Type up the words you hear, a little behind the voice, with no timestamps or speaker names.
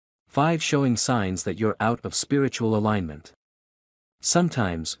5 showing signs that you're out of spiritual alignment.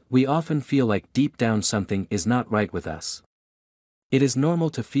 Sometimes, we often feel like deep down something is not right with us. It is normal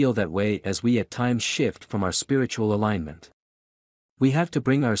to feel that way as we at times shift from our spiritual alignment. We have to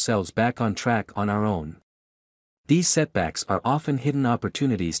bring ourselves back on track on our own. These setbacks are often hidden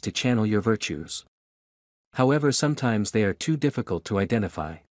opportunities to channel your virtues. However, sometimes they are too difficult to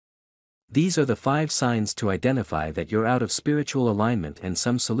identify. These are the 5 signs to identify that you're out of spiritual alignment and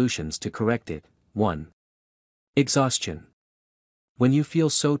some solutions to correct it. 1. Exhaustion. When you feel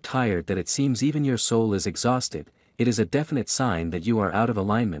so tired that it seems even your soul is exhausted, it is a definite sign that you are out of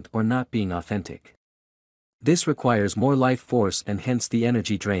alignment or not being authentic. This requires more life force and hence the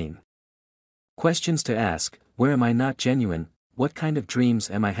energy drain. Questions to ask: where am I not genuine? What kind of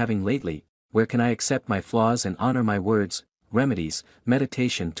dreams am I having lately? Where can I accept my flaws and honor my words? Remedies: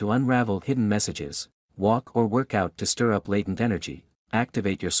 meditation to unravel hidden messages, walk or work out to stir up latent energy,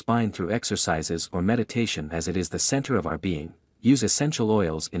 activate your spine through exercises or meditation as it is the center of our being, use essential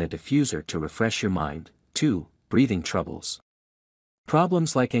oils in a diffuser to refresh your mind. 2. Breathing troubles.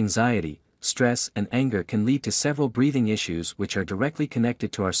 Problems like anxiety, stress and anger can lead to several breathing issues which are directly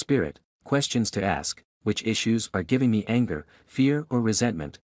connected to our spirit. Questions to ask: which issues are giving me anger, fear or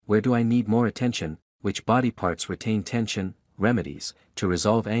resentment? Where do I need more attention? Which body parts retain tension? Remedies: to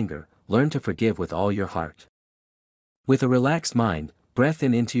resolve anger, learn to forgive with all your heart. With a relaxed mind, breath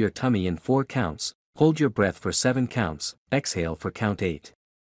in into your tummy in 4 counts, hold your breath for 7 counts, exhale for count 8.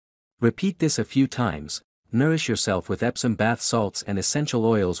 Repeat this a few times. Nourish yourself with Epsom bath salts and essential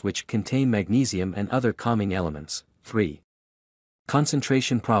oils which contain magnesium and other calming elements. 3.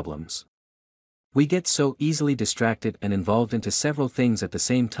 Concentration problems. We get so easily distracted and involved into several things at the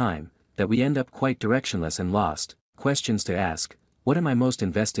same time, that we end up quite directionless and lost. Questions to ask: what am I most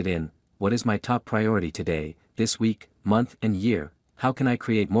invested in? What is my top priority today, this week, month and year? How can I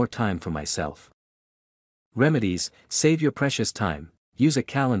create more time for myself? Remedies: save your precious time. Use a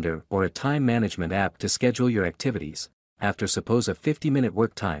calendar or a time management app to schedule your activities. After suppose a 50-minute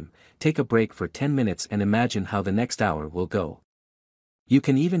work time, take a break for 10 minutes and imagine how the next hour will go. You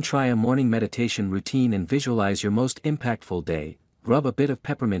can even try a morning meditation routine and visualize your most impactful day. Rub a bit of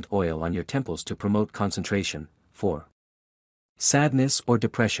peppermint oil on your temples to promote concentration. 4. Sadness or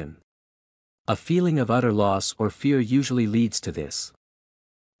depression. A feeling of utter loss or fear usually leads to this.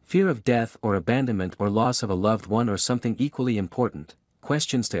 Fear of death or abandonment or loss of a loved one or something equally important.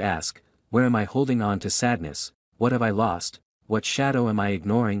 Questions to ask: where am I holding on to sadness? What have I lost? What shadow am I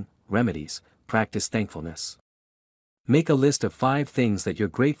ignoring? Remedies: practice thankfulness. Make a list of 5 things that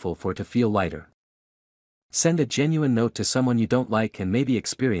you're grateful for to feel lighter. Send a genuine note to someone you don't like and maybe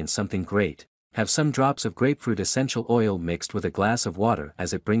experience something great. Have some drops of grapefruit essential oil mixed with a glass of water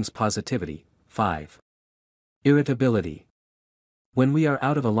as it brings positivity. 5. Irritability. When we are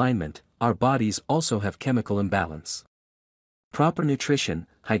out of alignment, our bodies also have chemical imbalance. Proper nutrition,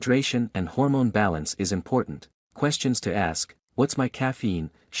 hydration and hormone balance is important. Questions to ask: what's my caffeine,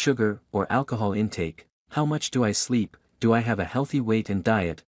 sugar or alcohol intake? How much do I sleep? Do I have a healthy weight and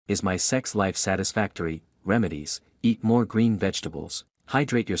diet? Is my sex life satisfactory? Remedies: eat more green vegetables,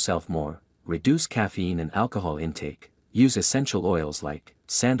 hydrate yourself more, reduce caffeine and alcohol intake, use essential oils like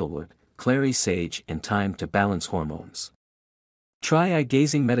sandalwood, clary sage and thyme to balance hormones. Try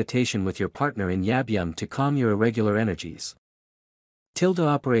eye-gazing meditation with your partner in Yab Yum to calm your irregular energies.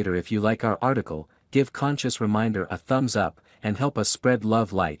 Operator, if you like our article, give Conscious Reminder a thumbs up and help us spread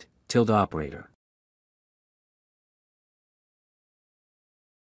love light. Operator.